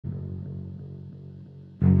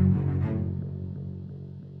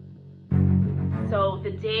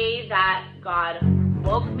the day that God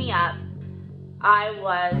woke me up, I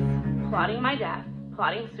was plotting my death,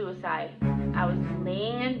 plotting suicide. I was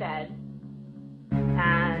laying in bed,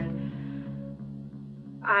 and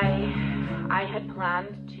I had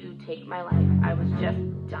planned to take my life. I was just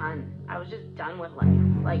done. I was just done with life.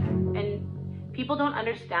 Like, and people don't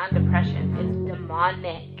understand depression. It's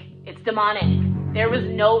demonic. It's demonic. There was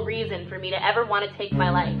no reason for me to ever want to take my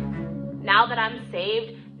life. Now that I'm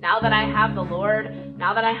saved, now that I have the Lord,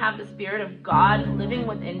 now that I have the Spirit of God living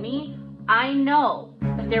within me, I know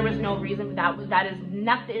that there was no reason for that. That is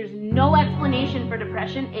nothing. There's no explanation for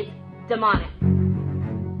depression. It's demonic.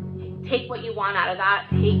 Take what you want out of that.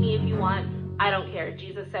 Hate me if you want. I don't care.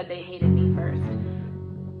 Jesus said they hated me first.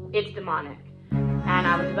 It's demonic. And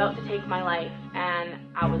I was about to take my life, and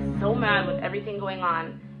I was so mad with everything going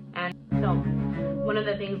on. And so one of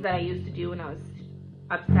the things that I used to do when I was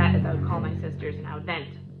upset is I would call my sisters and I would vent,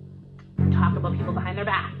 talk about people behind their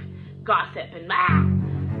back, gossip and blah,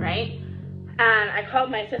 right? And I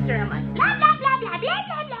called my sister and I'm like, blah, blah, blah, blah, blah, blah,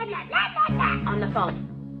 blah, blah, blah, blah, blah, on the phone.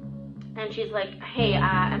 And she's like, hey,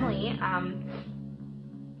 Emily, I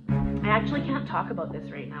actually can't talk about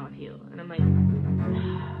this right now with you. And I'm like,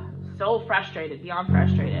 so frustrated, beyond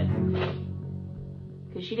frustrated.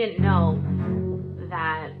 Because she didn't know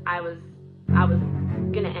that I was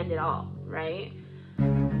gonna end it all, right?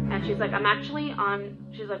 And she's like,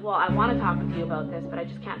 she's like, well, I want to talk with you about this, but I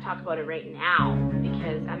just can't talk about it right now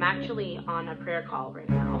because I'm actually on a prayer call right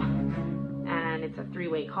now. And it's a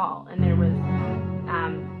 3-way call. And there was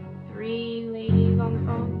 3 ladies on the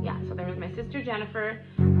phone. Yeah, so there was my sister Jennifer,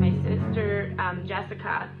 my sister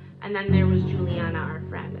Jessica, and then there was Juliana, our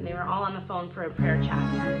friend. And they were all on the phone for a prayer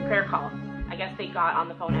call. I guess they got on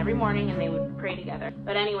the phone every morning and they would pray together.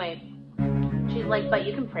 But anyway, she's like, but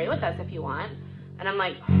you can pray with us if you want. And I'm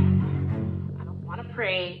like, I don't want to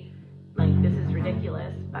pray. Like, this is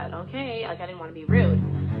ridiculous, but okay. Like, I didn't want to be rude.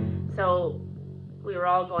 So we were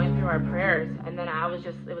all going through our prayers, and then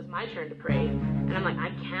it was my turn to pray. And I'm like,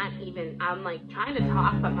 I'm like trying to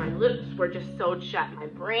talk, but my lips were just sewed shut. My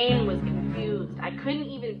brain was confused. I couldn't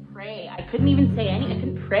even pray. I couldn't even say anything. I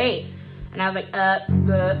couldn't pray. And I was like,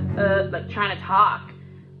 like trying to talk.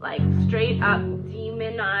 Like, straight up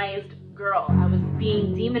demonized girl. I was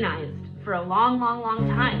being demonized for a long, long, long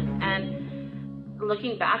time. And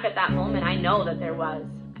looking back at that moment, I know that there was,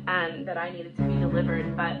 and that I needed to be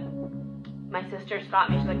delivered. But my sister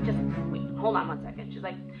stopped me. She's like, just wait, hold on 1 second. She's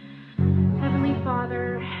like, Heavenly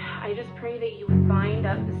Father, I just pray that you would bind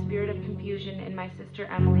up the spirit of confusion in my sister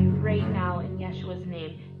Emily right now in Yeshua's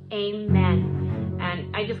name. Amen.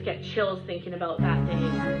 And I just get chills thinking about that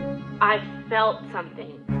day. I felt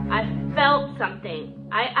something. I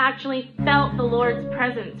actually felt the Lord's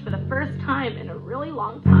presence for the first time in a really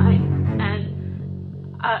long time. And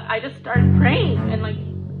I just started praying, and like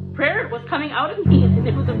prayer was coming out of me, and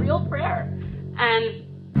it was a real prayer. And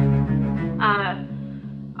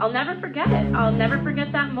I'll never forget it. I'll never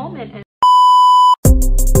forget that moment. And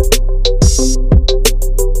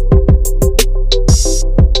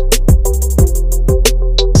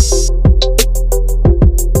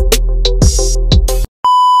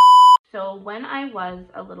so when I was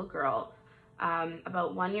a little girl,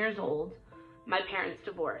 about 1 year old, my parents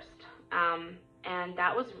divorced. And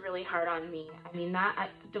that was really hard on me. I mean,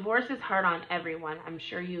 divorce is hard on everyone. I'm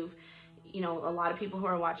sure a lot of people who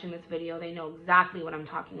are watching this video, they know exactly what I'm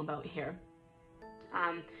talking about here.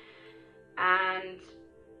 And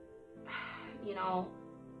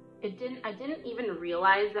I didn't even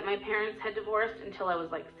realize that my parents had divorced until I was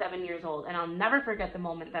like 7 years old. And I'll never forget the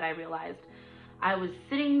moment that I realized. I was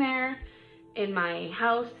sitting there in my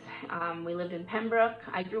house. We lived in Pembroke.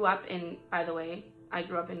 I grew up in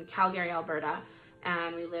Calgary, Alberta,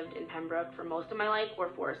 and we lived in Pembroke for most of my life, or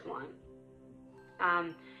Forest Lawn.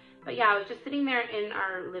 But yeah, I was just sitting there in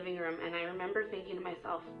our living room, and I remember thinking to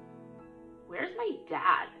myself, where's my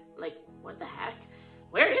dad? Like, what the heck?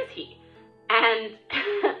 Where is he? And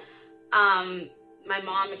my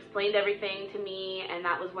mom explained everything to me, and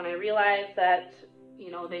that was when I realized that,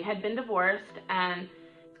 they had been divorced. And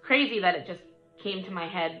it's crazy that it just came to my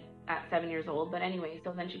head at 7 years old. But anyway,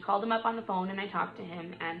 so then she called him up on the phone, and I talked to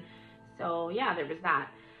him. And so, yeah, there was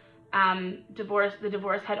that. The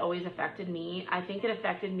divorce had always affected me. I think it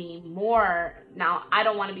affected me more. Now, I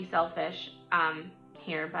don't want to be selfish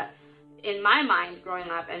here, but in my mind growing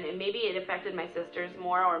up, and maybe it affected my sisters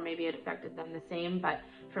more, or maybe it affected them the same, but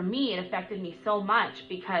for me, it affected me so much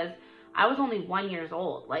because I was only 1 year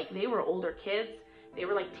old. Like, they were older kids. They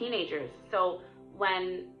were like teenagers. So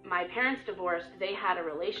when my parents divorced, they had a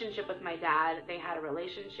relationship with my dad. They had a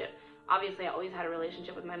relationship. Obviously, I always had a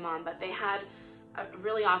relationship with my mom, but they had a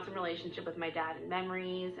really awesome relationship with my dad and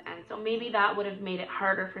memories, and so maybe that would have made it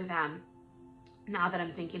harder for them, now that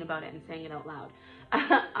I'm thinking about it and saying it out loud.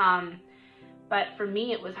 But for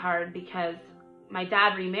me it was hard because my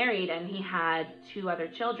dad remarried and he had 2 other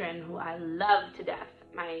children who I love to death,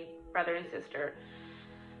 my brother and sister.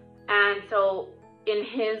 And so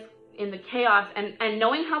in the chaos and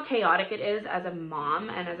knowing how chaotic it is as a mom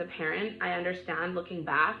and as a parent, I understand looking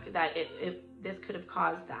back that this could have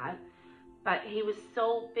caused that. But he was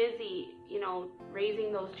so busy, you know,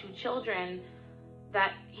 raising those 2 children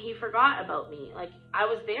that he forgot about me. Like, I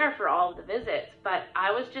was there for all of the visits, but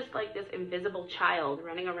I was just like this invisible child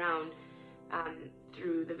running around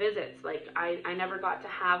through the visits. Like, I never got to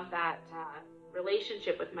have that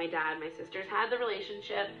relationship with my dad. My sisters had the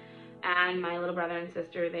relationship, and my little brother and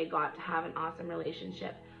sister, they got to have an awesome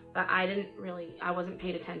relationship. But I wasn't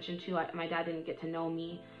paid attention to. My dad didn't get to know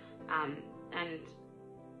me. And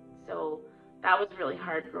so that was really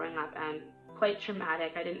hard growing up and quite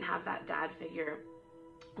traumatic. I didn't have that dad figure.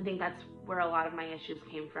 I think that's where a lot of my issues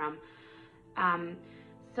came from.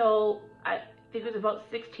 So I think it was about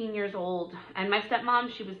 16 years old, and my stepmom,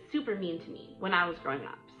 she was super mean to me when I was growing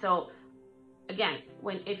up. So again,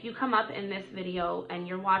 if you come up in this video and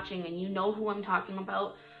you're watching and you know who I'm talking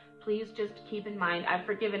about, please just keep in mind, I've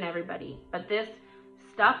forgiven everybody, but this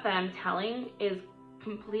stuff that I'm telling is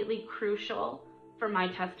completely crucial for my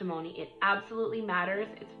testimony. It absolutely matters.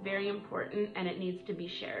 It's very important, and it needs to be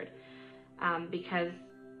shared, because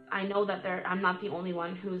I know that I'm not the only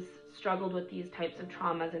one who's struggled with these types of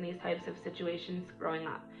traumas and these types of situations growing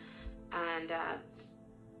up. And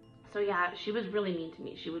so yeah, she was really mean to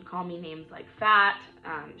me. She would call me names like fat.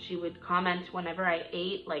 She would comment whenever I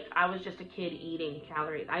ate, like I was just a kid eating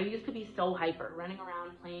calories. I used to be so hyper, running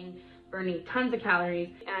around, playing, burning tons of calories.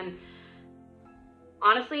 And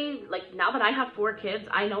honestly, like now that I have 4 kids,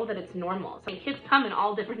 I know that it's normal. So kids come in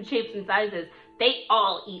all different shapes and sizes. They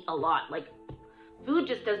all eat a lot. Like, food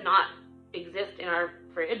just does not exist in our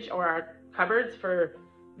fridge or our cupboards for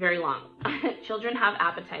very long. Children have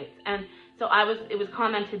appetites. And so it was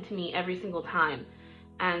commented to me every single time.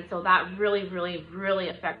 And so that really, really, really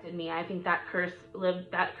affected me. I think that curse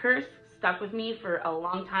stuck with me for a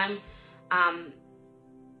long time.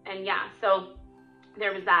 And yeah, so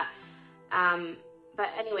there was that. But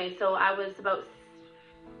anyway, so I was about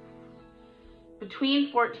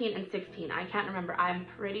between 14 and 16. I can't remember. I'm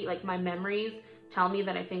pretty, like, my memories tell me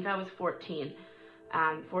that I think I was 14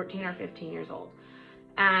 or 15 years old.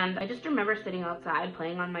 And I just remember sitting outside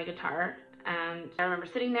playing on my guitar. And I remember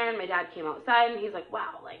sitting there, and my dad came outside, and he's like,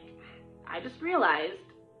 wow, like, I just realized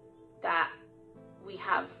that we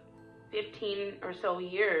have 15 or so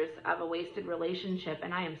years of a wasted relationship,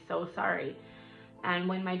 and I am so sorry. And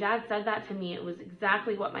when my dad said that to me, it was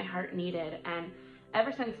exactly what my heart needed. And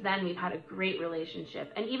ever since then, we've had a great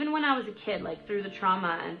relationship. And even when I was a kid, like through the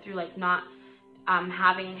trauma and through like not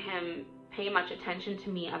having him pay much attention to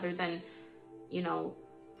me other than, you know,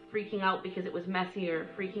 freaking out because it was messy, or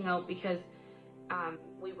freaking out because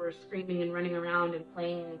we were screaming and running around and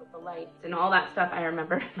playing with the lights and all that stuff. I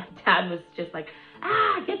remember my dad was just like,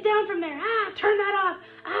 get down from there, turn that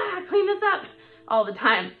off, clean this up, all the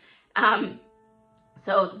time.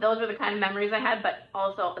 So those were the kind of memories I had. But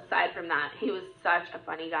also, aside from that, he was such a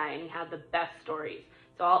funny guy, and he had the best stories.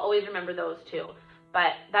 So I'll always remember those too.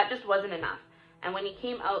 But that just wasn't enough. And when he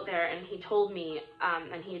came out there and he told me,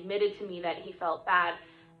 and he admitted to me that he felt bad,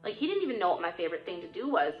 like, he didn't even know what my favorite thing to do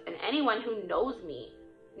was. And anyone who knows me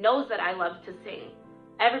knows that I love to sing.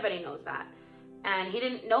 Everybody knows that. And he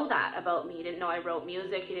didn't know that about me. He didn't know I wrote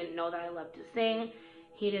music. He didn't know that I loved to sing.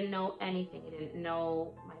 He didn't know anything. He didn't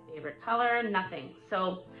know my favorite color, nothing.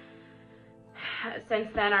 So since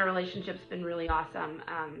then, our relationship's been really awesome.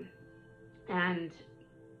 And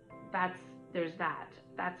there's that.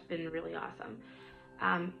 That's been really awesome.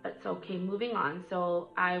 But so, okay, moving on. So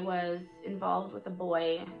I was involved with a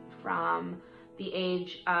boy from the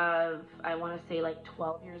age of, I want to say like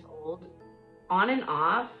 12 years old, on and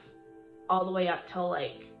off, all the way up till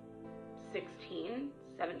like 16,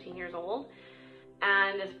 17 years old.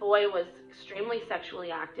 And this boy was extremely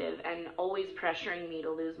sexually active and always pressuring me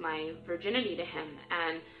to lose my virginity to him.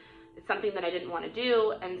 And it's something that I didn't want to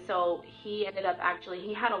do. And so he ended up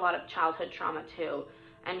he had a lot of childhood trauma too.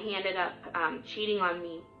 And he ended up cheating on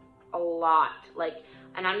me a lot. Like,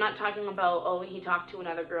 and I'm not talking about, oh, he talked to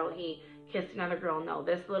another girl, he kissed another girl. No,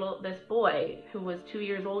 this boy who was 2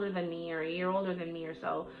 years older than me, or a year older than me or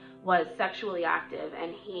so, was sexually active.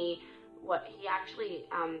 And he actually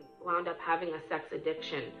wound up having a sex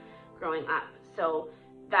addiction growing up. So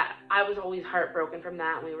that I was always heartbroken from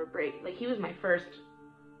that. We were he was my first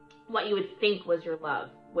what you would think was your love,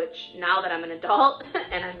 which now that I'm an adult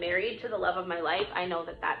and I'm married to the love of my life, I know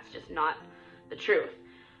that that's just not the truth.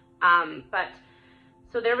 But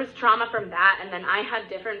so there was trauma from that, and then I had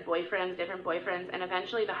different boyfriends, and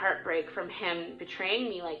eventually the heartbreak from him betraying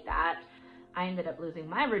me like that, I ended up losing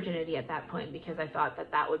my virginity at that point because I thought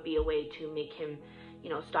that that would be a way to make him, you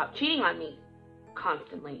know, stop cheating on me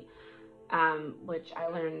constantly, which I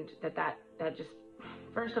learned that just,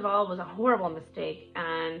 first of all, was a horrible mistake,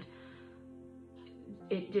 and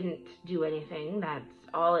it didn't do anything. That's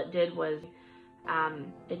all it did was,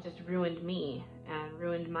 it just ruined me and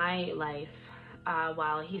ruined my life,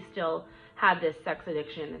 while he still had this sex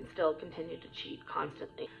addiction and still continued to cheat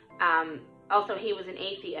constantly. Also, he was an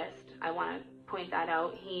atheist. I want to point that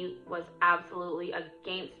out. He was absolutely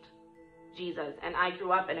against Jesus, and I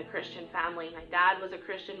grew up in a Christian family. My dad was a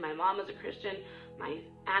Christian, my mom was a Christian, my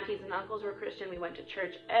aunties and uncles were Christian. We went to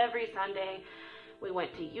church every Sunday. We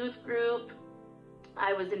went to youth group.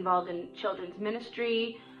 I was involved in children's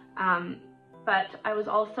ministry, but I was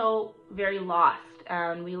also very lost,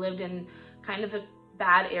 and we lived in kind of a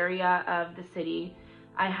bad area of the city.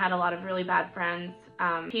 I had a lot of really bad friends,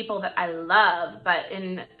 people that I love, but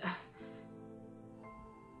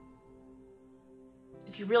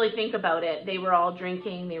if you really think about it, they were all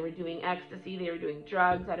drinking, they were doing ecstasy, they were doing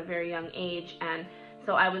drugs at a very young age, and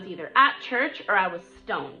so I was either at church or I was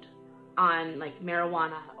stoned on like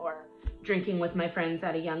marijuana or drinking with my friends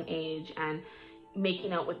at a young age and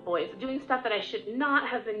making out with boys, doing stuff that I should not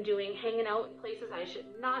have been doing, hanging out in places I should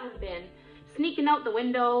not have been, sneaking out the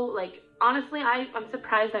window. Like, honestly, I'm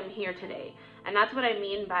surprised I'm here today. And that's what I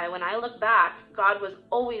mean by, when I look back, God was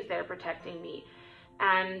always there protecting me.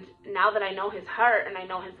 And now that I know his heart and I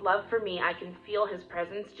know his love for me, I can feel his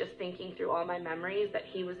presence just thinking through all my memories that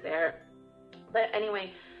he was there. But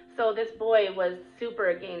anyway, so this boy was super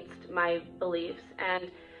against my beliefs,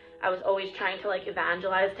 and I was always trying to like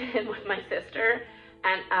evangelize to him with my sister.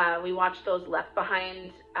 And we watched those Left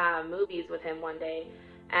Behind movies with him one day,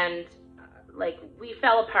 and like we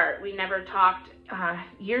fell apart. We never talked.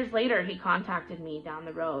 Years later, he contacted me down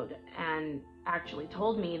the road and actually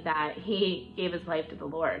told me that he gave his life to the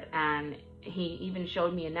Lord. And he even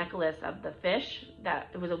showed me a necklace of the fish. That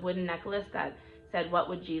it was a wooden necklace that said, "What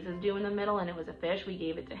would Jesus do?" in the middle, and it was a fish. We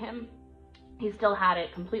gave it to him. He still had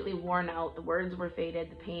it, completely worn out. The words were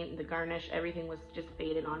faded, the paint, the garnish, everything was just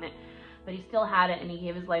faded on it. But he still had it, and he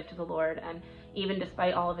gave his life to the Lord. And even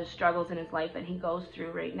despite all of his struggles in his life that he goes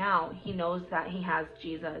through right now, he knows that he has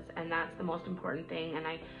Jesus, and that's the most important thing. And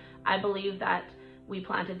I believe that we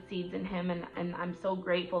planted seeds in him, and I'm so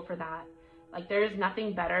grateful for that. Like, there is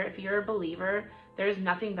nothing better, if you're a believer, there's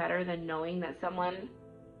nothing better than knowing that someone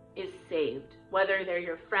is saved. Whether they're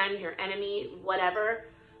your friend, your enemy, whatever,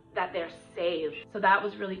 that they're saved. So that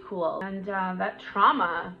was really cool. And that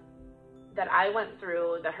trauma that I went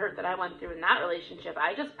through, the hurt that I went through in that relationship,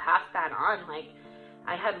 I just passed that on. Like,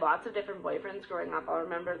 I had lots of different boyfriends growing up. I'll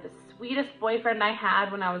remember the sweetest boyfriend I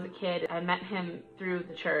had when I was a kid. I met him through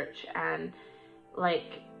the church, and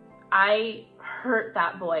like, I hurt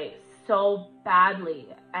that boy so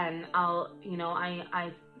badly. And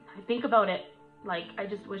I think about it, like, I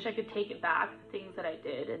just wish I could take it back, the things that I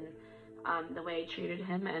did and the way I treated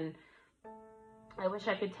him, and I wish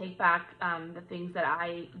I could take back the things that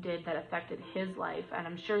I did that affected his life, and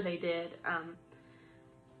I'm sure they did.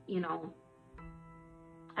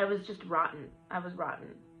 I was just rotten. I was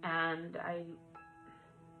rotten. And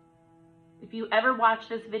if you ever watch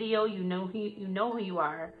this video, you know who you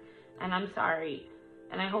are, and I'm sorry,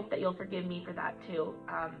 and I hope that you'll forgive me for that too.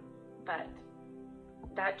 But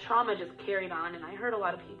that trauma just carried on, and I hurt a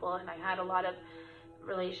lot of people, and I had a lot of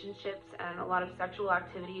relationships and a lot of sexual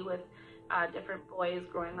activity with different boys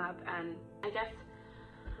growing up. And I guess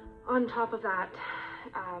on top of that,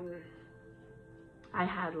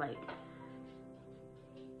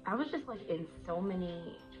 I was just like in so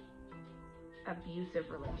many abusive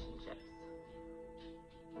relationships.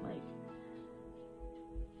 Like,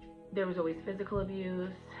 there was always physical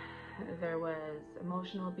abuse, there was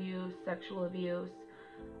emotional abuse, sexual abuse.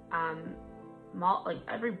 Like,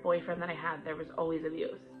 every boyfriend that I had, there was always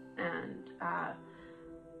abuse, and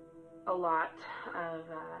a lot of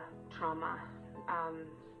trauma,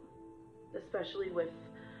 especially with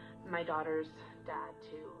my daughter's dad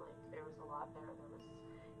too. Like, there was a lot there.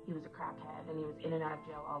 He was a crackhead, and he was in and out of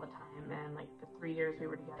jail all the time, and like the 3 years we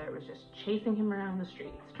were together, it was just chasing him around the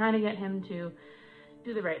streets, trying to get him to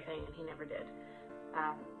do the right thing, and he never did.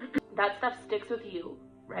 That stuff sticks with you,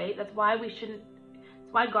 right? That's why it's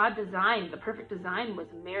why God designed, the perfect design was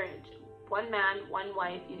marriage. One man, one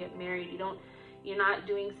wife, you get married. You're not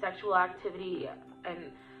doing sexual activity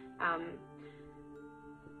and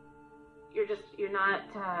you're not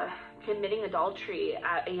committing adultery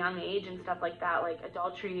at a young age and stuff like that. Like,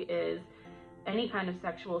 adultery is any kind of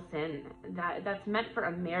sexual sin that's meant for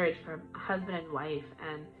a marriage, for a husband and wife,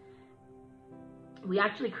 and we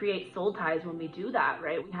actually create soul ties when we do that,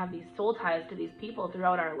 right? We have these soul ties to these people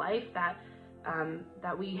throughout our life that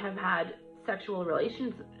we have had sexual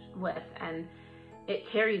relations with, and it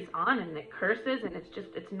carries on and it curses, and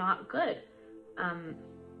it's not good.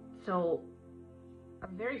 So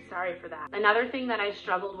I'm very sorry for that. Another thing that I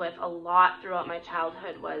struggled with a lot throughout my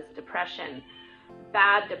childhood was depression.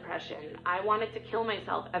 Bad depression. I wanted to kill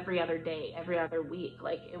myself every other day, every other week.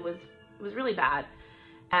 Like, it was really bad.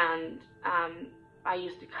 And I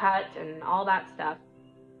used to cut and all that stuff.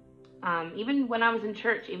 Even when I was in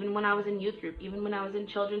church, even when I was in youth group, even when I was in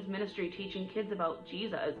children's ministry teaching kids about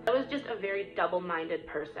Jesus. I was just a very double-minded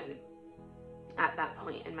person at that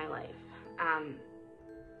point in my life.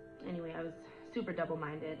 Anyway, I was super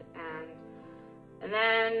double-minded. And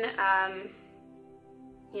then,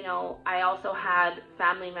 you know, I also had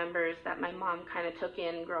family members that my mom kind of took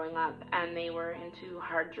in growing up, and they were into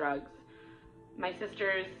hard drugs. My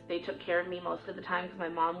sisters, they took care of me most of the time because my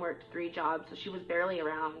mom worked 3 jobs, so she was barely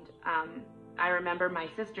around. I remember my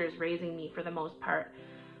sisters raising me for the most part.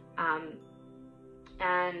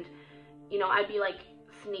 And, you know, I'd be like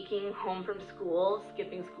sneaking home from school,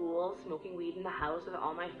 skipping school, smoking weed in the house with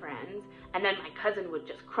all my friends, and then my cousin would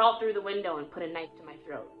just crawl through the window and put a knife to my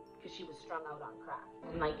throat because she was strung out on crack.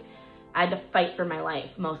 And like, I had to fight for my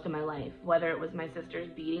life most of my life, whether it was my sisters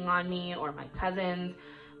beating on me or my cousins,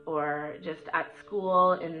 or just at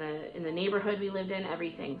school, in the neighborhood we lived in,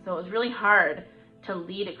 everything. So it was really hard to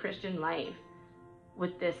lead a Christian life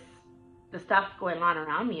with the stuff going on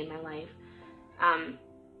around me in my life.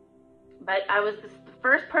 But I was the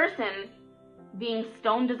first person being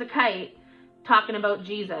stoned as a kite talking about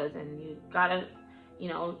Jesus, and you gotta, you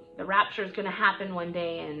know, the rapture is gonna happen one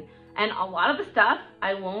day, and a lot of the stuff,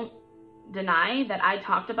 I won't deny that I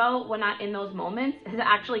talked about in those moments has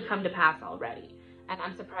actually come to pass already. And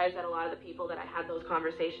I'm surprised that a lot of the people that I had those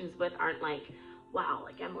conversations with aren't like, wow,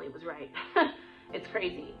 like Emily was right. It's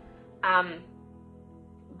crazy.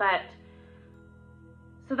 But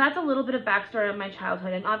so that's a little bit of backstory of my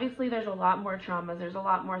childhood. And obviously there's a lot more traumas. There's a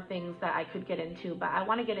lot more things that I could get into, but I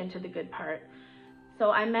want to get into the good part.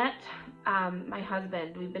 So I met my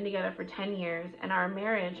husband. We've been together for 10 years, and our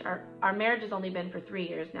marriage has only been for 3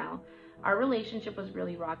 years now. Our relationship was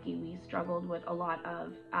really rocky. We struggled with a lot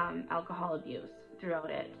of alcohol abuse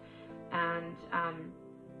throughout it, and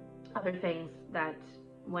other things that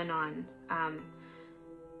went on.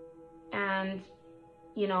 And,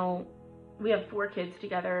 you know, we have 4 kids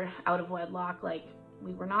together out of wedlock. Like,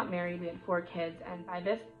 we were not married, we had 4 kids, and by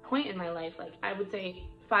this point in my life, like, I would say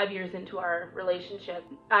 5 years into our relationship,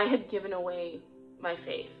 I had given away my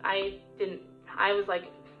faith. I was like,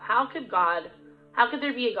 how could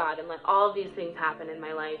there be a God and let all of these things happen in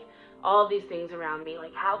my life, all of these things around me?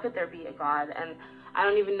 Like, how could there be a God? And I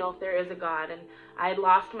don't even know if there is a God. And I had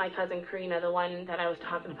lost my cousin Karina, the one that I was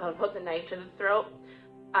talking about the knife to the throat.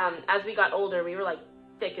 As we got older, we were like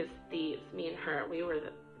thick as thieves, me and her.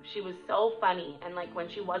 She was so funny, and like when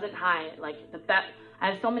she wasn't high, like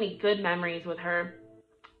I have so many good memories with her.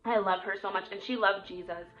 I love her so much, and she loved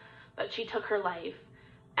Jesus, but she took her life.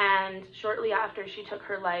 And shortly after she took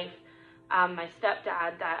her life, my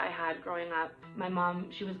stepdad that I had growing up, my mom,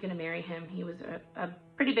 she was going to marry him. He was a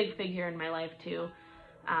pretty big figure in my life too.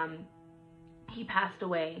 He passed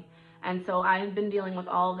away. And so I've been dealing with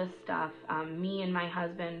all this stuff. Me and my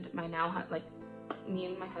husband,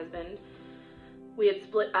 we had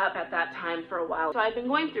split up at that time for a while. So I've been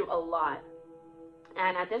going through a lot.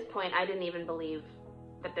 And at this point, I didn't even believe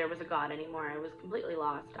that there was a God anymore. I was completely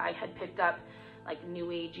lost. I had picked up like new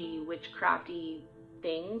agey, witchcrafty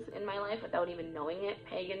things in my life without even knowing it,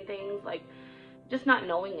 pagan things, like just not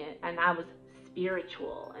knowing it. And I was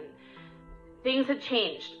spiritual, and things had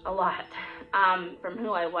changed a lot from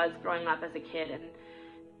who I was growing up as a kid,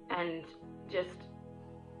 and just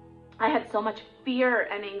I had so much fear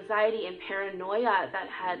and anxiety and paranoia that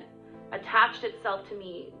had attached itself to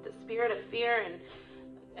me. The spirit of fear and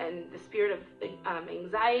the spirit of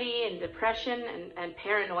anxiety and depression and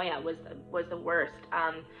paranoia was the worst.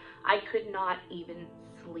 I could not even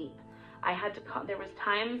sleep. I had to call. There was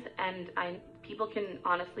times, and people can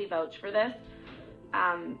honestly vouch for this,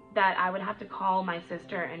 that I would have to call my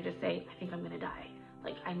sister and just say, I think I'm gonna die.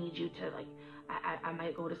 Like, I need you to, like, I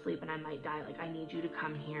might go to sleep and I might die. Like, I need you to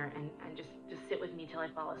come here and just sit with me till I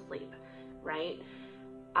fall asleep, right?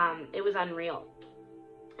 It was unreal.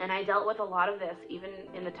 And I dealt with a lot of this, even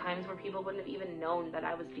in the times where people wouldn't have even known that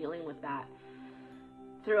I was dealing with that.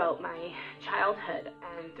 throughout my childhood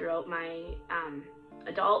and throughout my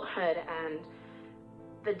adulthood. And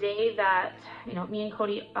the day that, you know, me and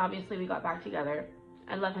Cody, obviously we got back together.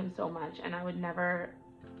 I love him so much, and I would never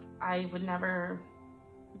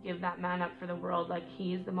give that man up for the world. Like,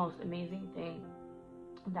 he is the most amazing thing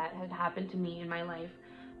that had happened to me in my life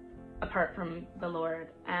apart from the Lord.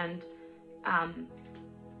 And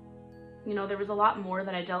you know, there was a lot more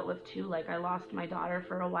that I dealt with too. Like, I lost my daughter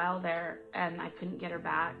for a while there, and I couldn't get her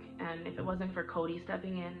back. And if it wasn't for Cody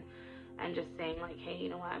stepping in and just saying, like, hey, you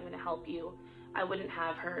know what, I'm going to help you, I wouldn't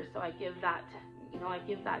have her. So I give that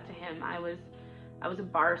to him. I was a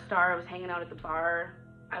bar star. I was hanging out at the bar.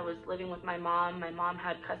 I was living with my mom. My mom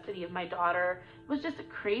had custody of my daughter. It was just a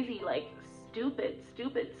crazy, like,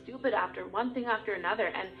 stupid after one thing after another.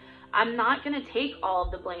 And I'm not going to take all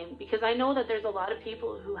of the blame, because I know that there's a lot of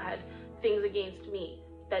people who had things against me,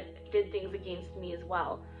 that did things against me as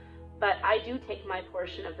well. But I do take my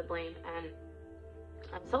portion of the blame, and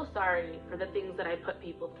I'm so sorry for the things that I put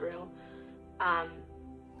people through.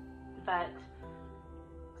 But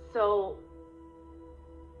so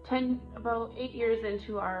about 8 years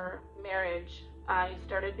into our marriage, I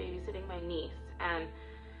started babysitting my niece, and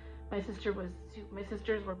my sisters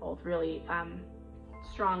were both really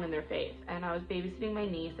strong in their faith, and I was babysitting my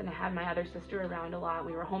niece, and I had my other sister around a lot.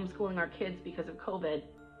 We were homeschooling our kids because of COVID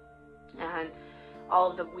and all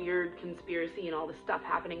of the weird conspiracy and all the stuff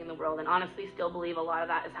happening in the world, and honestly still believe a lot of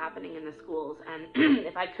that is happening in the schools. And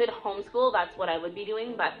if I could homeschool, that's what I would be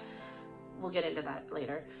doing, but we'll get into that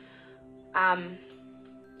later. I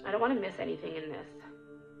don't want to miss anything in this.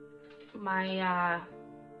 My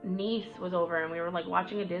niece was over, and we were like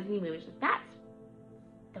watching a Disney movie. She's like, that's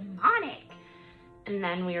demonic. And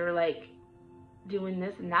then we were like doing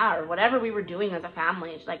this and that, or whatever we were doing as a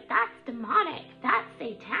family. She's like, that's demonic, that's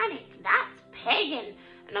satanic, that's pagan.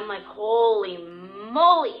 And I'm like, holy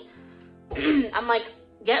moly. I'm like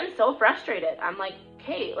getting so frustrated. I'm like,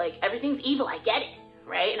 okay, like, everything's evil, I get it,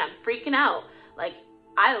 right? And I'm freaking out. Like,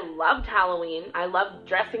 I loved Halloween. I loved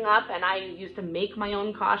dressing up, and I used to make my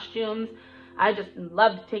own costumes. I just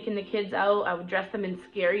loved taking the kids out. I would dress them in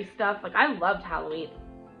scary stuff. Like, I loved Halloween.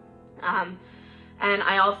 And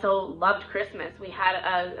I also loved Christmas. We had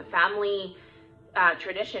a family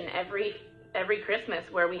tradition every Christmas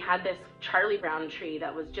where we had this Charlie Brown tree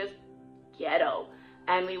that was just ghetto.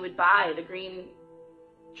 And we would buy the green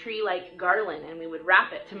tree-like garland, and we would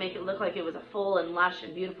wrap it to make it look like it was a full and lush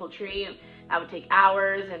and beautiful tree. And that would take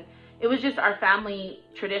hours, and it was just our family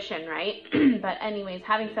tradition, right? But anyways,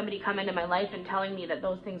 having somebody come into my life and telling me that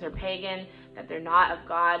those things are pagan, that they're not of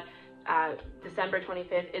God. December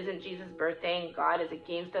 25th isn't Jesus' birthday, and God is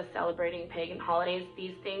against us celebrating pagan holidays.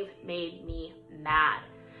 These things made me mad.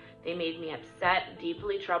 They made me upset,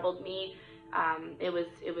 deeply troubled me. It was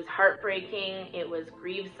heartbreaking. It was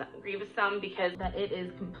grievous, because that it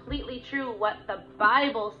is completely true what the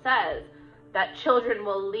Bible says, that children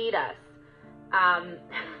will lead us.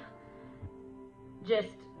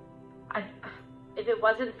 If it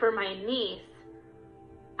wasn't for my niece,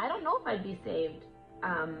 I don't know if I'd be saved.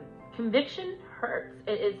 Conviction hurts.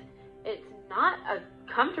 It's not a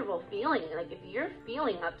comfortable feeling. Like, if you're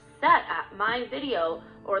feeling upset at my video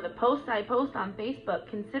or the posts I post on Facebook,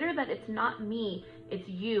 consider that it's not me, it's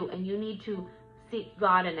you, and you need to seek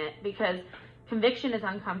God in it, because conviction is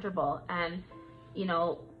uncomfortable. And, you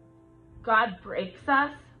know, God breaks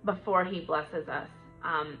us before he blesses us.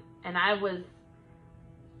 And I was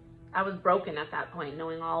broken at that point,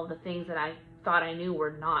 knowing all the things that I thought I knew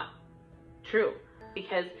were not true.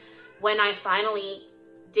 Because when I finally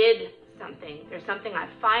did something, there's something I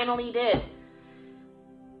finally did.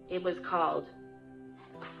 It was called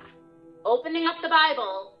opening up the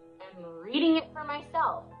Bible and reading it for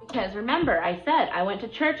myself. Because remember, I said I went to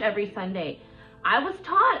church every Sunday. I was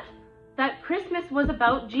taught that Christmas was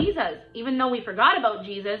about Jesus, even though we forgot about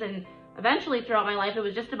Jesus, and eventually throughout my life it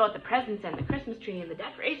was just about the presents and the Christmas tree and the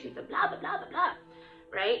decorations and blah, blah, blah, blah, blah,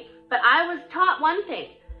 right? But I was taught one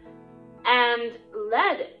thing and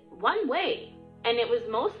led one way, and it was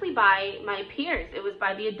mostly by my peers. It was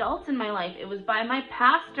by the adults in my life. It was by my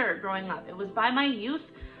pastor growing up. It was by my youth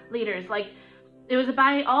leaders. Like, it was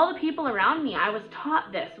by all the people around me. I was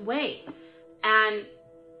taught this way, and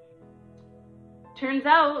turns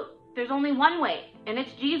out there's only one way, and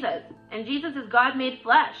it's Jesus. And Jesus is God made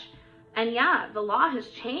flesh. And yeah, the law has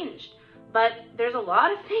changed, but there's a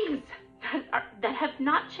lot of things that have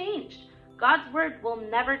not changed. God's word will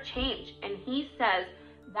never change, and he says,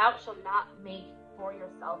 thou shalt not make for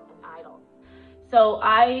yourself an idol. So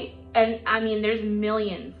I mean, there's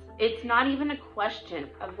millions. It's not even a question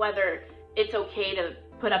of whether it's okay to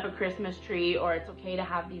put up a Christmas tree, or it's okay to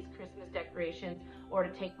have these Christmas decorations, or to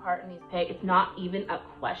take part in these pagan. It's not even a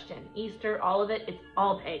question. Easter, all of it, it's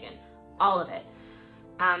all pagan, all of it.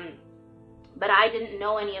 But I didn't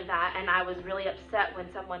know any of that, and I was really upset when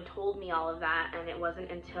someone told me all of that, and it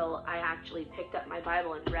wasn't until I actually picked up my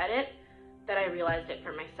Bible and read it that I realized it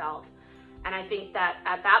for myself. And I think that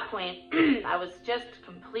at that point, I was just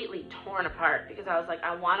completely torn apart, because I was like,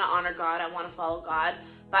 I want to honor God, I want to follow God,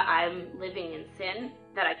 but I'm living in sin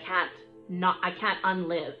that I can't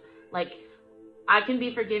unlive. Like, I can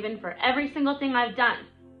be forgiven for every single thing I've done,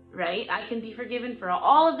 right? I can be forgiven for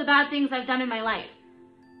all of the bad things I've done in my life,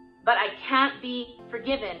 but I can't be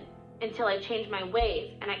forgiven until I change my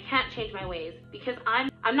ways. And I can't change my ways because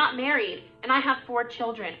I'm not married, and I have 4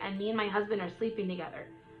 children, and me and my husband are sleeping together.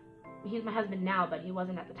 He's my husband now, but he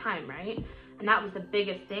wasn't at the time, right? And that was the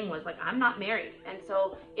biggest thing, was like, I'm not married. And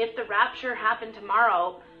so if the rapture happened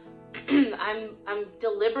tomorrow, I'm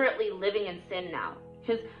deliberately living in sin now.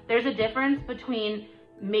 Because there's a difference between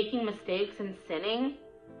making mistakes and sinning,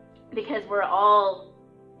 because we're all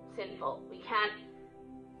sinful. We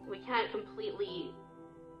can't completely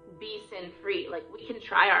be sin-free. Like, we can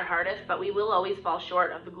try our hardest, but we will always fall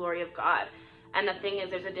short of the glory of God. And the thing is,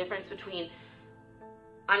 there's a difference between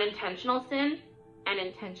unintentional sin and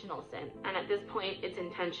intentional sin. And at this point, it's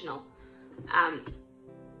intentional.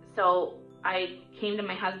 So I came to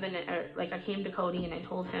my husband, I came to Cody, and I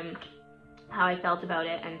told him how I felt about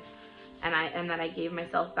it, and that I gave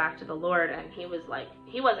myself back to the Lord. And he was like,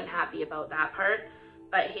 he wasn't happy about that part,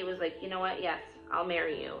 but he was like, you know what, yes, I'll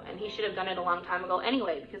marry you. And he should have done it a long time ago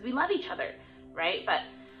anyway, because we love each other, right? But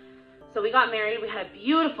so we got married. We had a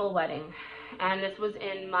beautiful wedding, and this was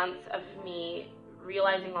in months of me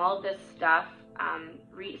realizing all of this stuff,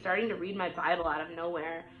 starting to read my Bible out of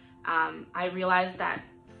nowhere. I realized that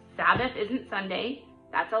Sabbath isn't Sunday.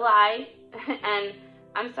 That's a lie. And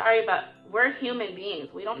I'm sorry, but we're human beings.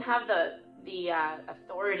 We don't have the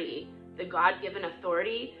authority, the God-given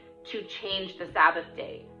authority to change the Sabbath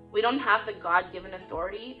day. We don't have the God-given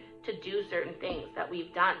authority to do certain things that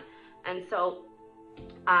we've done. And so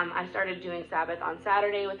I started doing Sabbath on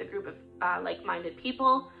Saturday with a group of like-minded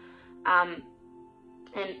people.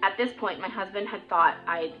 And at this point, my husband had thought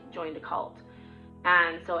I'd joined a cult.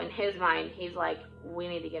 And so in his mind, he's like, we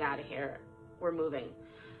need to get out of here. We're moving.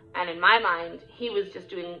 And in my mind, he was just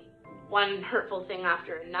doing one hurtful thing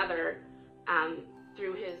after another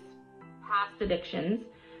through his past addictions.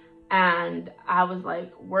 And I was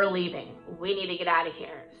like, we're leaving. We need to get out of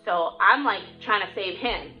here. So I'm like trying to save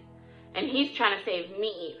him, and he's trying to save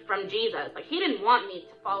me from Jesus. Like, he didn't want me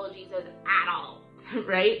to follow Jesus at all,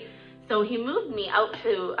 right? So he moved me out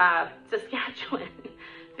to Saskatchewan,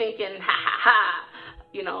 thinking, ha ha ha,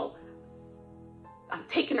 I'm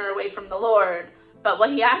taking her away from the Lord. But what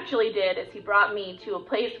he actually did is he brought me to a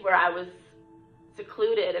place where I was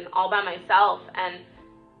secluded and all by myself, and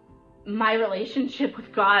my relationship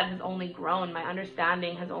with God has only grown. My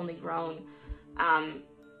understanding has only grown.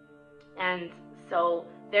 And so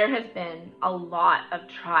there has been a lot of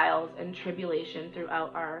trials and tribulation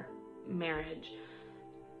throughout our marriage.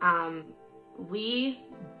 We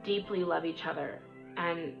deeply love each other,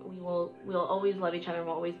 and we'll always love each other, and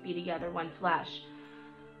we'll always be together, one flesh.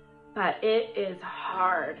 But it is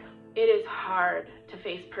hard. It is hard to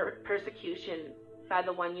face persecution by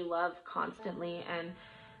the one you love constantly, and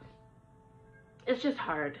it's just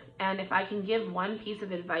hard. And if I can give one piece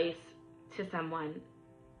of advice to someone,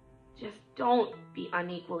 just don't be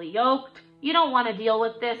unequally yoked. You don't want to deal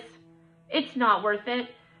with this. It's not worth it.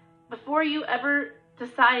 Before you ever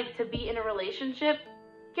decide to be in a relationship,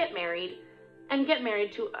 get married. And get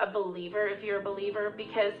married to a believer if you're a believer,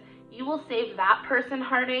 because you will save that person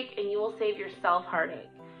heartache, and you will save yourself heartache.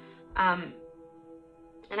 And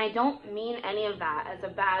I don't mean any of that as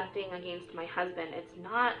a bad thing against my husband. It's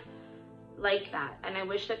not like that. And I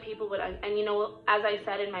wish that people would, and as I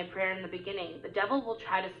said in my prayer in the beginning, the devil will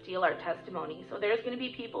try to steal our testimony. So there's going to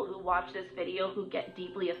be people who watch this video who get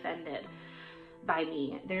deeply offended by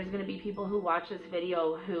me. There's going to be people who watch this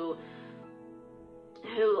video who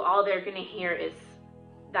all they're going to hear is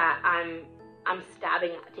that I'm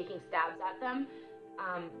taking stabs at them.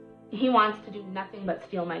 He wants to do nothing but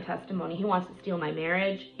steal my testimony. He wants to steal my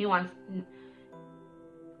marriage.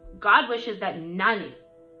 God wishes that none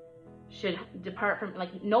should depart from,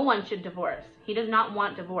 no one should divorce. He does not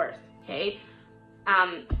want divorce, okay?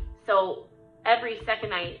 So every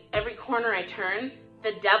corner I turn,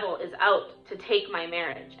 the devil is out to take my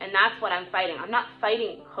marriage. And that's what I'm fighting. I'm not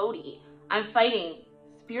fighting Cody. I'm fighting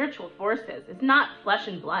spiritual forces. It's not flesh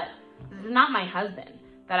and blood. This is not my husband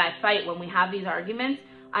that I fight when we have these arguments.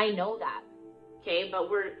 I know that, okay? But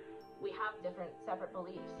we have different separate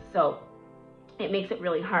beliefs. So it makes it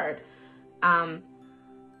really hard.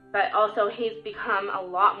 but also he's become a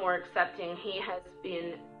lot more accepting. He has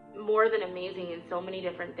been more than amazing in so many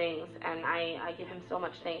different things, and I give him so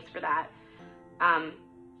much thanks for that.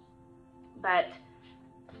 But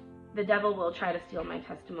the devil will try to steal my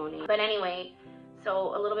testimony. But anyway,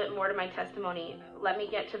 so a little bit more to my testimony. Let me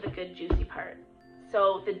get to the good juicy part.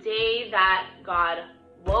 So the day that God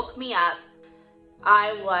woke me up,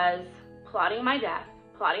 I was plotting my death,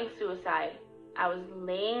 plotting suicide. I was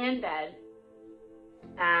laying in bed,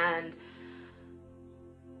 and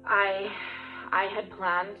I had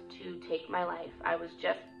planned to take my life. I was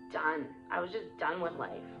just done. I was just done with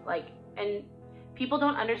life. Like, and people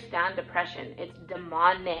don't understand depression. It's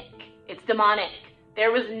demonic. It's demonic.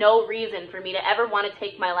 There was no reason for me to ever want to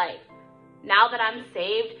take my life. Now that I'm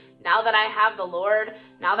saved, now that I have the Lord,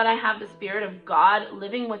 now that I have the Spirit of God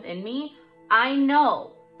living within me, I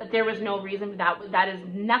know that there was no reason for that. That is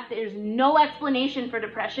nothing. There's no explanation for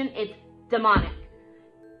depression. It's demonic.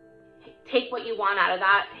 Take what you want out of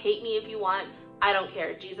that. Hate me if you want. I don't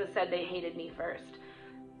care. Jesus said they hated me first.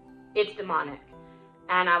 It's demonic.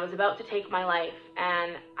 And I was about to take my life,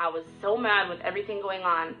 and I was so mad with everything going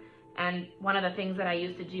on. And one of the things that I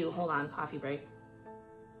used to do, hold on, coffee break.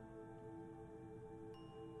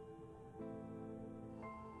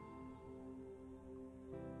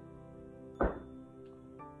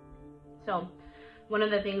 So one of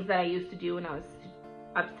the things that I used to do when I was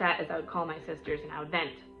upset is I would call my sisters and I would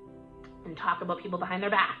vent and talk about people behind their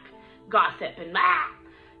back, gossip and blah,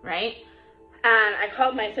 right? And I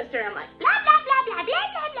called my sister and I'm like, blah, blah, blah, blah, blah,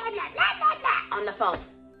 blah, blah, blah, blah, blah, blah, on the phone.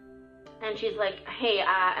 And she's like, hey,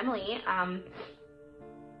 Emily, I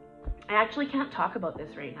actually can't talk about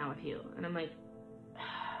this right now with you. And I'm like,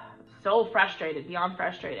 so frustrated, beyond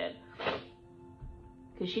frustrated.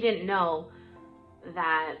 Because she didn't know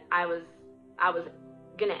that I was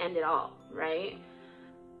gonna end it all, right?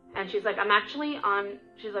 And she's like,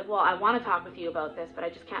 she's like, well, I want to talk with you about this, but I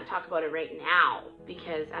just can't talk about it right now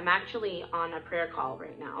because I'm actually on a prayer call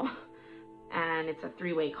right now. And it's a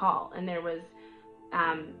 3-way call. And there was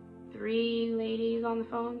 3 ladies on the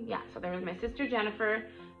phone. Yeah, so there was my sister Jennifer,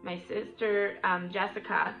 my sister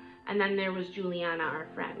Jessica, and then there was Juliana, our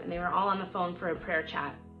friend. And they were all on the phone for a prayer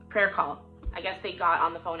call. I guess they got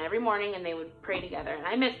on the phone every morning and they would pray together. And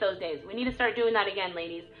I miss those days. We need to start doing that again,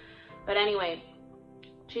 ladies. But anyway,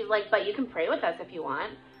 she's like, but you can pray with us if you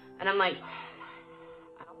want. And I'm like,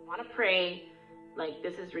 I don't want to pray. Like,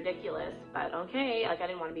 this is ridiculous, but okay. Like, I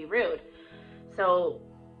didn't want to be rude. So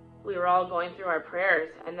we were all going through our prayers,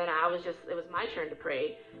 and then it was my turn to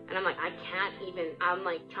pray. And I'm like, I'm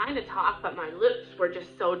like trying to talk, but my lips were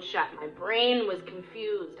just sewed shut. My brain was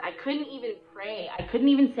confused. I couldn't even pray. I couldn't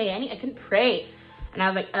even say I couldn't pray. And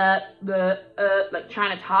I was like, like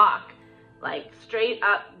trying to talk, like straight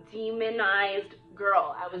up demonized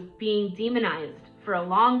girl. I was being demonized for a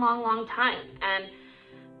long, long, long time. And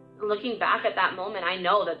looking back at that moment, I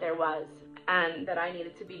know that there was, and that I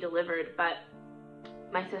needed to be delivered. But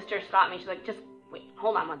my sister stopped me. She's like, just wait,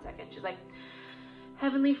 hold on one second. She's like,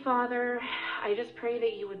 Heavenly Father, I just pray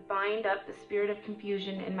that you would bind up the spirit of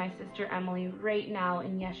confusion in my sister Emily right now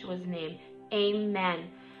in Yeshua's name. Amen.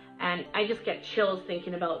 And I just get chills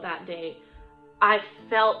thinking about that day. I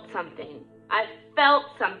felt something.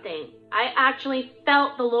 I actually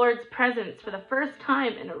felt the Lord's presence for the first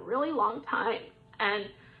time in a really long time. And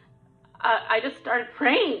I just started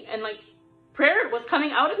praying, and like prayer was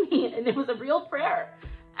coming out of me, and it was a real prayer.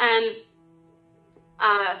 And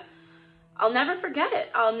I'll never forget it.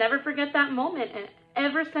 I'll never forget that moment. And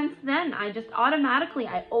ever since then, I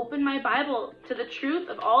opened my Bible to the truth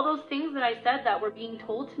of all those things that I said that were being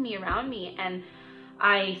told to me around me. And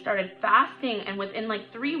I started fasting, and within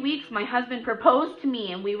like 3 weeks, my husband proposed to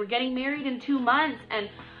me, and we were getting married in 2 months. And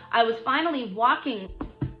I was finally walking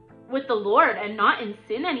with the Lord and not in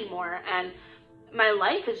sin anymore. And my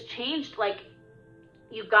life has changed. Like,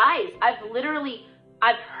 you guys, I've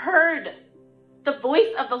heard the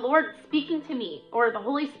voice of the Lord speaking to me, or the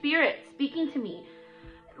Holy Spirit speaking to me.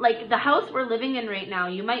 Like, the house we're living in right now,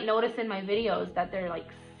 you might notice in my videos that they're like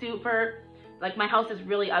like my house is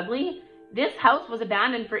really ugly. This house was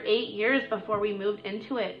abandoned for 8 years before we moved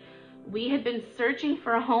into it. We had been searching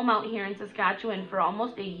for a home out here in Saskatchewan for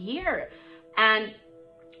almost a year. And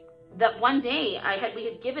that one day we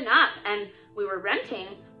had given up and we were renting,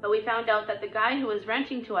 but we found out that the guy who was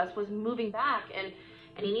renting to us was moving back, and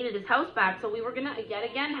he needed his house back. So we were gonna yet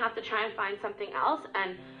again have to try and find something else.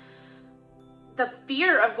 And the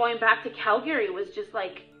fear of going back to Calgary was just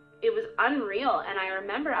like, it was unreal. And I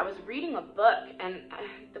remember I was reading a book, and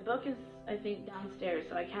the book is, I think, downstairs,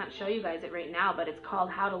 so I can't show you guys it right now, but it's called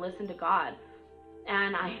How to Listen to God.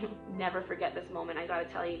 And I never forget this moment. I gotta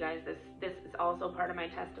tell you guys, this is also part of my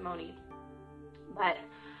testimony. But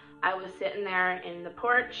I was sitting there in the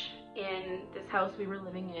porch in this house we were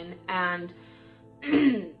living in, and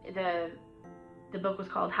the book was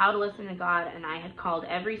called How to Listen to God, and I had called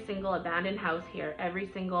every single abandoned house here, every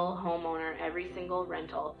single homeowner, every single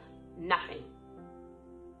rental. Nothing.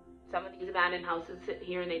 Some of these abandoned houses sit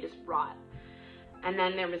here and they just rot. And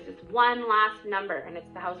then there was this one last number, and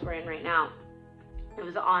it's the house we're in right now. It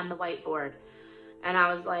was on the whiteboard. And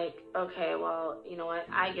I was like, okay, well, you know what?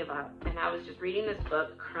 I give up. And I was just reading this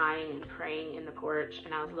book, crying and praying in the porch,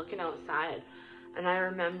 and I was looking outside. And I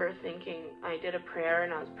remember thinking, I did a prayer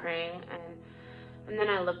and I was praying, and then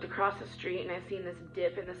I looked across the street and I seen this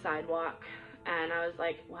dip in the sidewalk, and I was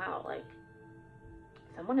like, wow, like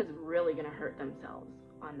someone is really gonna hurt themselves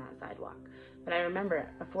on that sidewalk. But I remember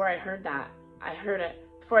before I said that, I heard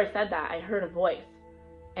a voice,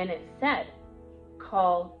 and it said,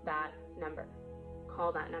 call that number.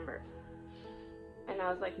 And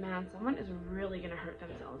I was like, man, someone is really gonna hurt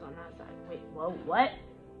themselves on that side. Wait, whoa, what?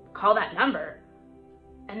 Call that number?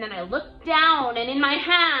 And then I looked down, and in my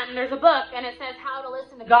hand there's a book, and it says How to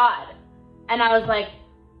Listen to God. And I was like,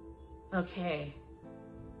 okay,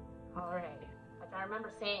 all right. Like, I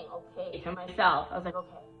remember saying okay to myself. I was like,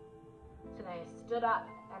 okay. So then I stood up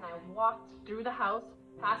and I walked through the house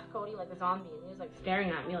past Cody like a zombie, and he was like staring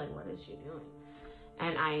at me like, what is she doing?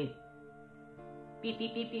 And I beep,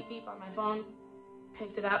 beep, beep, beep, beep on my phone,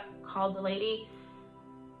 picked it up, called the lady.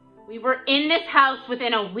 We were in this house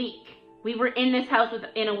within a week.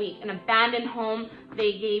 An abandoned home.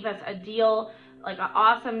 They gave us a deal, like an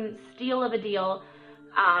awesome steal of a deal.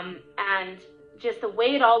 And just the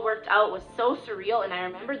way it all worked out was so surreal. And I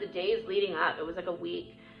remember the days leading up, it was like a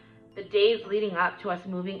week, the days leading up to us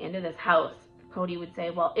moving into this house. Cody would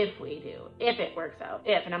say, well, if it works out,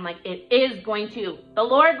 and I'm like, it is going to. The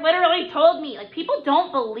Lord literally told me. Like, people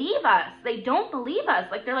don't believe us. They don't believe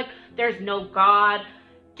us. Like, they're like, there's no God.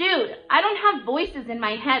 Dude, I don't have voices in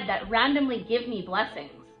my head that randomly give me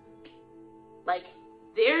blessings. Like,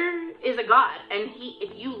 there is a God, and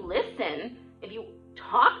if you listen, if you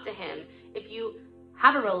talk to him, if you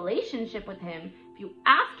have a relationship with him, if you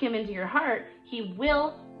ask him into your heart, he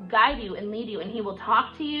will guide you and lead you, and he will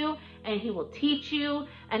talk to you, and he will teach you,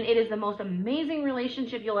 and it is the most amazing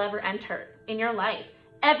relationship you'll ever enter in your life.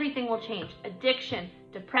 Everything will change. Addiction,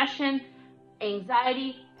 depression,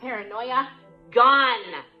 anxiety, paranoia,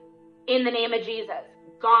 gone in the name of Jesus.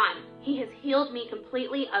 Gone. He has healed me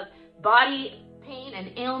completely of body pain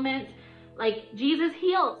and ailments. Like, Jesus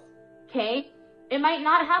heals, okay? It might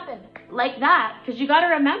not happen like that, because you got to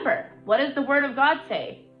remember, what does the Word of God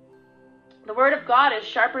say? The Word of God is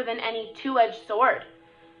sharper than any two-edged sword.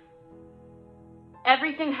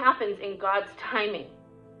 Everything happens in God's timing.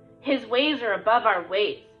 His ways are above our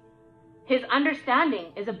ways. His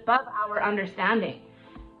understanding is above our understanding.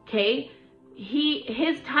 Okay?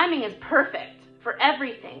 His timing is perfect for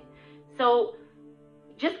everything. So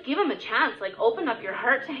just give him a chance. Like, open up your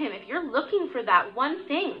heart to him. If you're looking for that one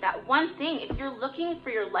thing, if you're looking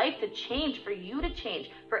for your life to change, for you to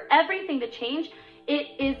change, for everything to change, it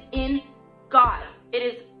is in God. It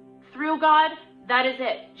is through God. That is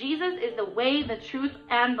it. Jesus is the way, the truth,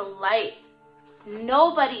 and the light.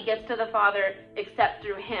 Nobody gets to the Father except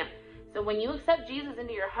through him. So when you accept Jesus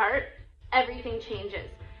into your heart, everything changes.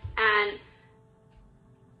 And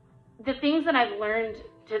the things that I've learned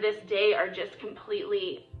to this day are just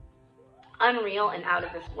completely unreal and out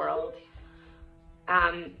of this world.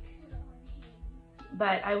 But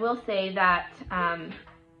I will say that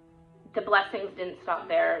the blessings didn't stop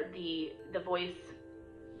there. The voice,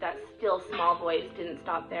 that still small voice, didn't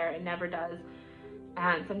stop there. It never does.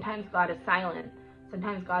 And sometimes God is silent.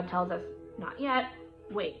 Sometimes God tells us, not yet,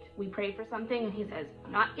 wait. We pray for something and he says,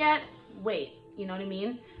 not yet, wait. You know what I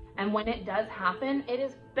mean? And when it does happen, it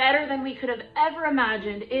is better than we could have ever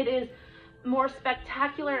imagined. It is more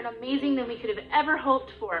spectacular and amazing than we could have ever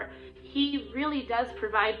hoped for. He really does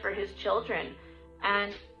provide for his children.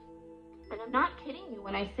 And I'm not kidding you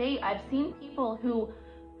when I say I've seen people who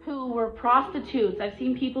were prostitutes. I've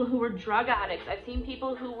seen people who were drug addicts. I've seen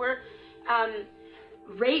people who were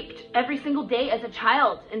raped every single day as a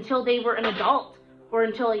child until they were an adult, or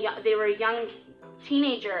until they were a young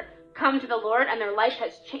teenager, come to the Lord, and their life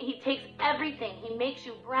has changed. He takes everything. He makes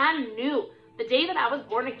you brand new. The day that I was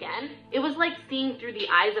born again, it was like seeing through the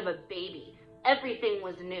eyes of a baby. Everything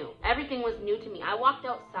was new. Everything was new to me. I walked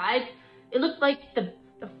outside. It looked like the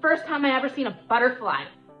first time I ever seen a butterfly.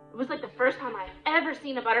 It was like the first time I ever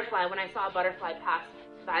seen a butterfly when I saw a butterfly pass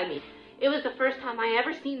by me. It was the first time I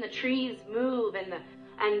ever seen the trees move and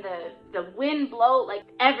the wind blow. Like,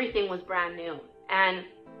 everything was brand new. And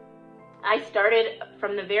I started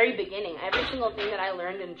from the very beginning. Every single thing that I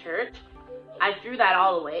learned in church, I threw that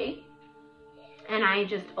all away. And I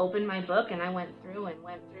just opened my book and I went through and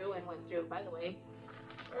went through and went through. By the way,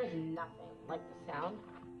 there is nothing like the sound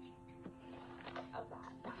of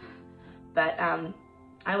that. But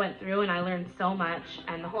I went through and I learned so much,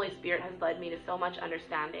 and the Holy Spirit has led me to so much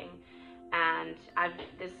understanding. And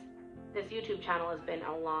this YouTube channel has been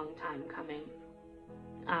a long time coming.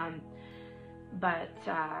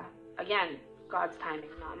 Again, God's timing,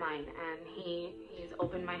 not mine. And He's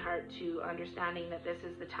opened my heart to understanding that this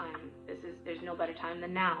is the time. There's no better time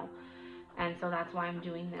than now. And so that's why I'm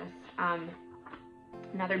doing this.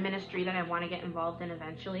 Another ministry that I want to get involved in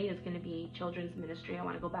eventually is going to be children's ministry. I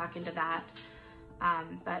want to go back into that.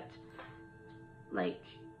 But like,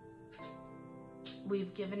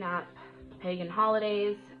 we've given up pagan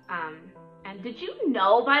holidays. And did you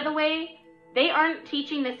know, by the way, they aren't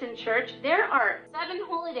teaching this in church? There are 7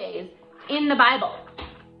 holidays in the Bible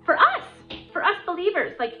for us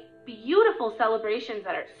believers, like beautiful celebrations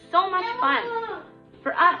that are so much fun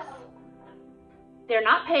for us. They're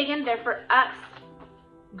not pagan, they're for us.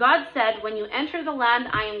 God said, when you enter the land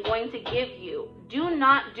I am going to give you, do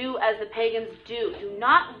not do as the pagans do. Do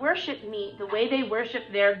not worship me the way they worship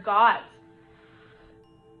their gods.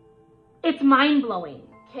 It's mind-blowing,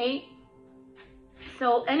 okay?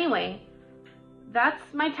 So anyway, that's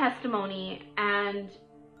my testimony. And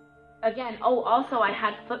again, also I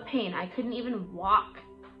had foot pain. I couldn't even walk.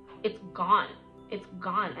 It's gone. It's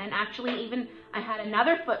gone. And actually, even I had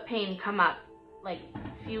another foot pain come up like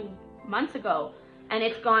a few months ago, and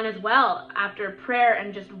it's gone as well after prayer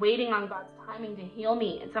and just waiting on God's timing to heal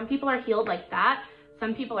me. And some people are healed like that.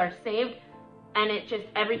 Some people are saved and it just,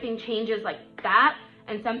 everything changes like that.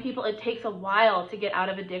 And some people, it takes a while to get out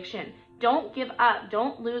of addiction. Don't give up.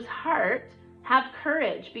 Don't lose heart. Have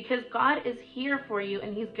courage, because God is here for you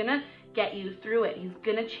and He's going to get you through it. He's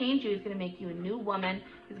going to change you. He's going to make you a new woman.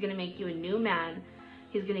 He's going to make you a new man.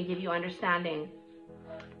 He's going to give you understanding.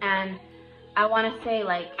 And I want to say,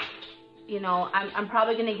 like, you know, I'm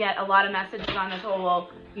probably going to get a lot of messages on this, oh, well,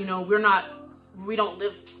 you know, we don't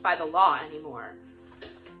live by the law anymore.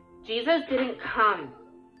 Jesus didn't come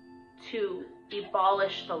to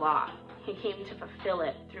abolish the law. He came to fulfill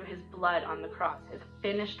it through His blood on the cross, His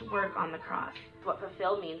finished work on the cross. What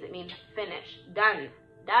fulfill means, it means finish, done.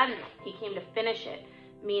 He came to finish it,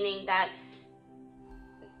 meaning that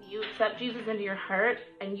you accept Jesus into your heart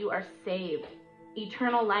and you are saved.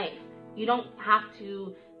 Eternal life. You don't have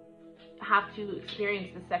to experience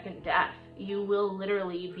the second death. You will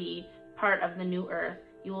literally be part of the new earth.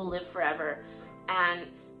 You will live forever. And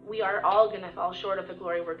we are all going to fall short of the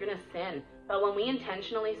glory. We're going to sin. But when we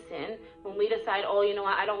intentionally sin, when we decide, oh, you know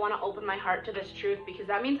what, I don't want to open my heart to this truth because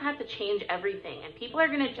that means I have to change everything. And people are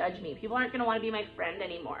going to judge me. People aren't going to want to be my friend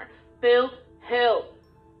anymore. Boo-hoo.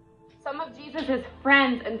 Some of Jesus'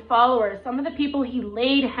 friends and followers, some of the people He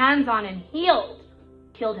laid hands on and healed,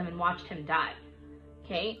 killed Him and watched Him die.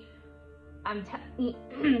 Okay? I'm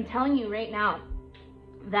telling you right now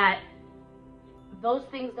that those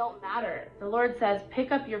things don't matter. The Lord says,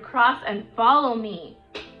 pick up your cross and follow me.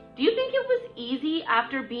 Do you think it was easy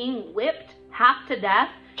after being whipped half to death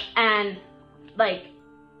and like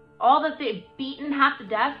all that they've beaten half to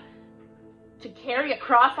death to carry a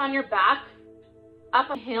cross on your back up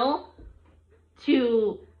a hill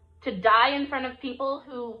to die in front of people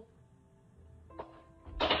who,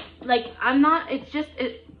 like,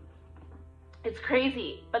 it's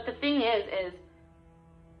crazy. But the thing is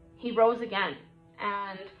He rose again,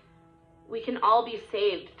 and we can all be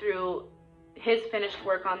saved through His finished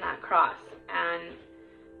work on that cross. And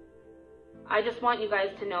I just want you guys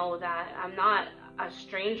to know that I'm not a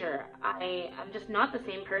stranger. I'm just not the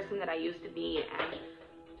same person that I used to be. And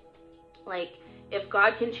like, if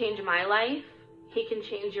God can change my life, He can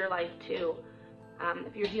change your life too.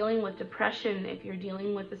 If you're dealing with depression, if you're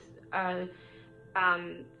dealing with this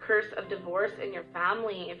curse of divorce in your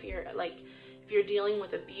family, if you're dealing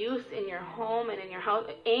with abuse in your home and in your house,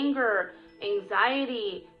 anger,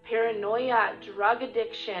 anxiety, paranoia, drug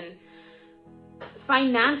addiction,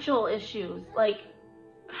 financial issues, like,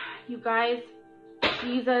 you guys,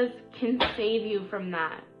 Jesus can save you from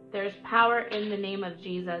that. There's power in the name of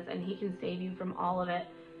Jesus, and He can save you from all of it.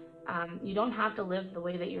 You don't have to live the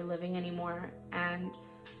way that you're living anymore, and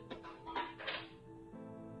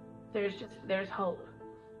there's hope.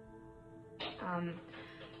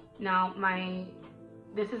 Now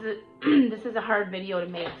this is a hard video to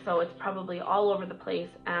make, so it's probably all over the place,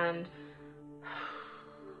 and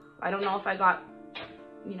I don't know if I got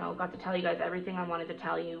to tell you guys everything I wanted to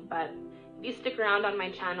tell you, but if you stick around on my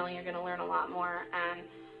channel, you're going to learn a lot more. And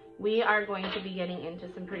we are going to be getting into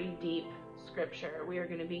some pretty deep scripture. We are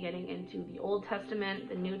going to be getting into the Old Testament,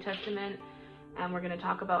 the New Testament, and we're going to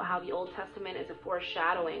talk about how the Old Testament is a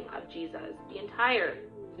foreshadowing of Jesus.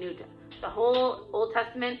 The whole Old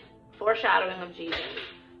Testament, foreshadowing of Jesus,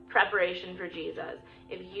 preparation for Jesus.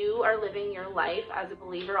 If you are living your life as a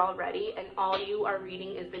believer already and all you are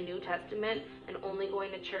reading is the New Testament and only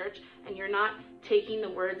going to church, and you're not taking the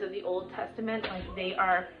words of the Old Testament like they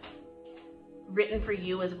are written for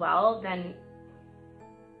you as well, then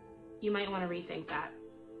you might want to rethink that.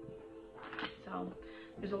 So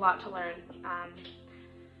there's a lot to learn.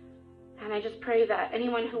 And I just pray that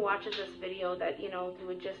anyone who watches this video, that, you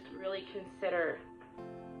would just really consider.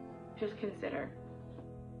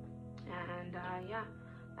 And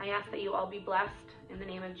I ask that you all be blessed in the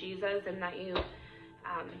name of Jesus, and that you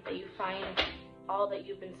find all that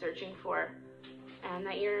you've been searching for, and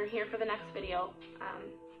that you're here for the next video.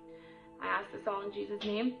 I ask this all in Jesus'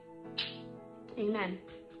 name. Amen.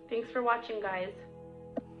 Thanks for watching, guys.